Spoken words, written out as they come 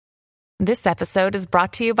This episode is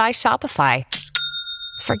brought to you by Shopify.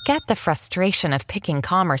 Forget the frustration of picking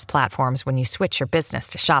commerce platforms when you switch your business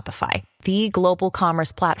to Shopify, the global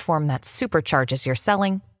commerce platform that supercharges your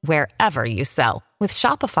selling wherever you sell. With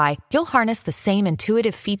Shopify, you'll harness the same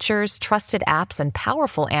intuitive features, trusted apps, and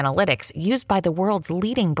powerful analytics used by the world's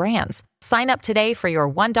leading brands. Sign up today for your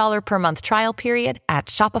 $1 per month trial period at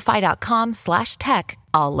shopify.com/tech,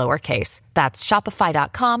 all lowercase. That's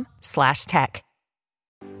shopify.com/tech.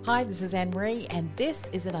 Hi, this is Anne-Marie, and this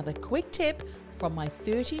is another quick tip from my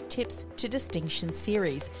 30 Tips to Distinction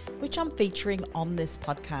series, which I'm featuring on this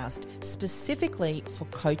podcast, specifically for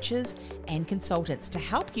coaches and consultants to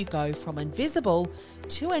help you go from invisible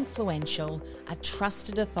to influential, a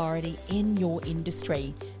trusted authority in your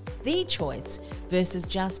industry. The choice versus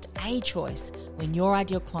just a choice when your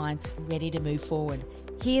ideal client's ready to move forward.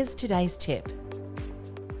 Here's today's tip.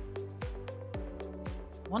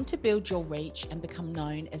 Want to build your reach and become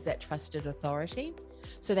known as that trusted authority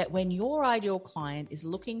so that when your ideal client is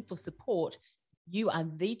looking for support, you are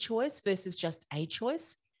the choice versus just a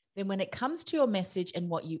choice? Then when it comes to your message and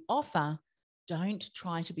what you offer, don't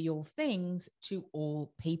try to be all things to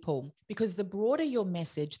all people, because the broader your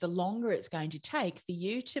message, the longer it's going to take for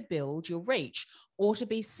you to build your reach or to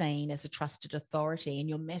be seen as a trusted authority, and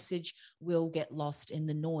your message will get lost in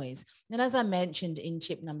the noise. And as I mentioned in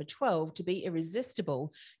tip number 12, to be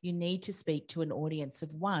irresistible, you need to speak to an audience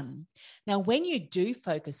of one. Now, when you do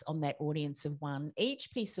focus on that audience of one,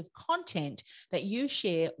 each piece of content that you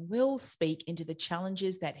share will speak into the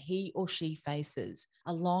challenges that he or she faces,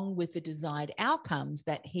 along with the desired outcomes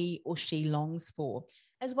that he or she longs for,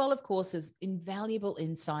 as well, of course, as invaluable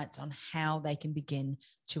insights on how they can begin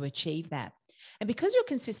to achieve that. And because you're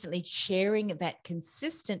consistently sharing that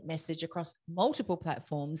consistent message across multiple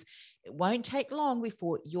platforms, it won't take long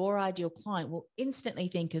before your ideal client will instantly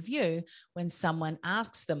think of you when someone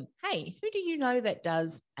asks them, hey, who do you know that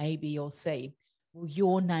does A, B, or C? Well,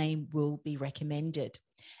 your name will be recommended.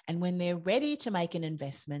 And when they're ready to make an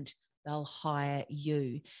investment, they'll hire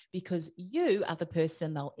you because you are the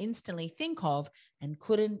person they'll instantly think of and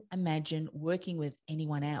couldn't imagine working with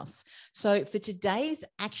anyone else. So for today's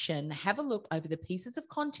action, have a look over the pieces of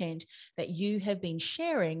content that you have been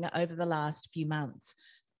sharing over the last few months.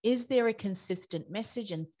 Is there a consistent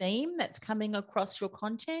message and theme that's coming across your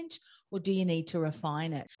content, or do you need to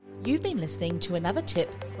refine it? You've been listening to another tip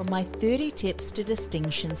from my 30 Tips to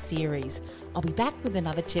Distinction series. I'll be back with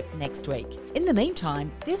another tip next week. In the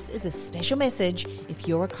meantime, this is a special message if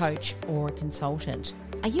you're a coach or a consultant.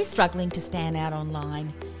 Are you struggling to stand out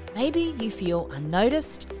online? Maybe you feel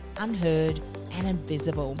unnoticed, unheard, and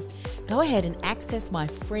invisible. Go ahead and access my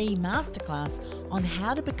free masterclass on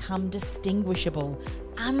how to become distinguishable,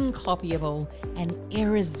 uncopyable, and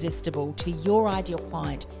irresistible to your ideal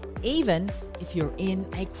client, even if you're in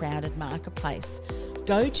a crowded marketplace.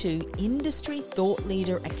 Go to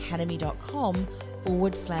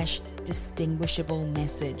industrythoughtleaderacademy.com/distinguishable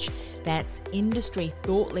message. That's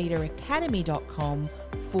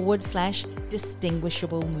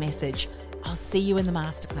industrythoughtleaderacademy.com/distinguishable message. I'll see you in the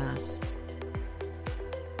masterclass.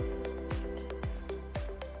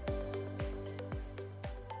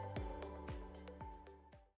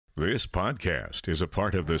 This podcast is a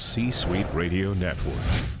part of the C-Suite Radio Network.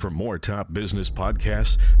 For more top business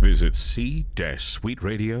podcasts, visit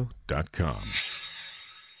c-suiteradio.com.